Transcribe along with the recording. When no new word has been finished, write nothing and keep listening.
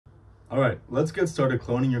Alright, let's get started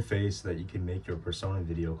cloning your face so that you can make your persona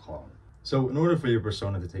video clone. So in order for your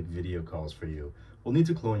persona to take video calls for you, we'll need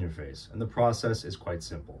to clone your face, and the process is quite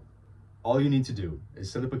simple. All you need to do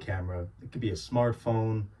is set up a camera. It could be a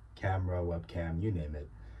smartphone, camera, webcam, you name it,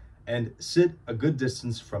 and sit a good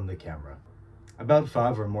distance from the camera. About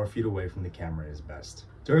 5 or more feet away from the camera is best.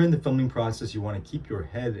 During the filming process, you want to keep your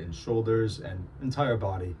head and shoulders and entire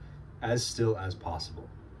body as still as possible.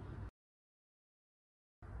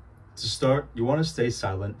 To start, you want to stay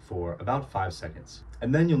silent for about 5 seconds,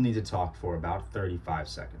 and then you'll need to talk for about 35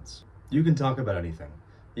 seconds. You can talk about anything.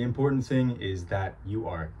 The important thing is that you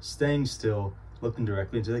are staying still, looking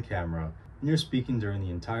directly into the camera, and you're speaking during the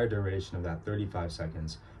entire duration of that 35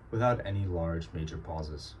 seconds without any large major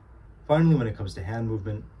pauses. Finally, when it comes to hand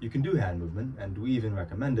movement, you can do hand movement, and we even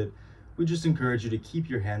recommend it. We just encourage you to keep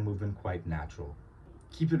your hand movement quite natural.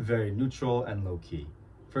 Keep it very neutral and low-key.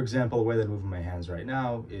 For example, the way that I'm moving my hands right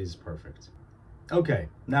now is perfect. Okay,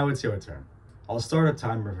 now it's your turn. I'll start a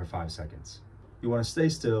timer for 5 seconds. You want to stay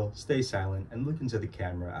still, stay silent, and look into the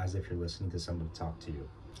camera as if you're listening to somebody talk to you.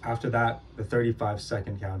 After that, the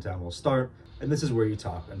 35-second countdown will start, and this is where you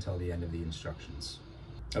talk until the end of the instructions.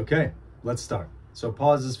 Okay, let's start. So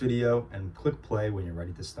pause this video and click play when you're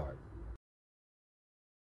ready to start.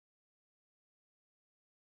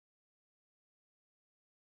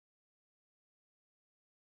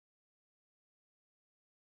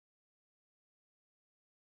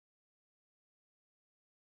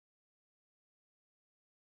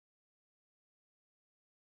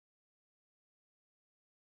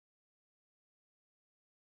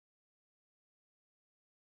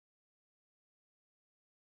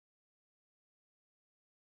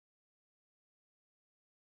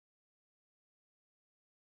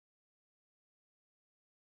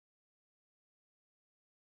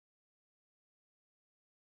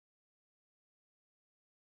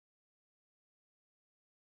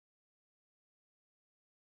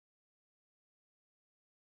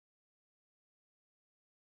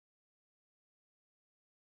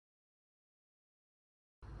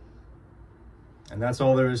 And that's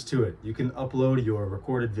all there is to it. You can upload your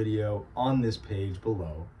recorded video on this page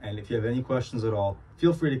below. And if you have any questions at all,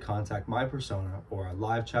 feel free to contact my persona or our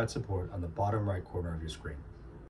live chat support on the bottom right corner of your screen.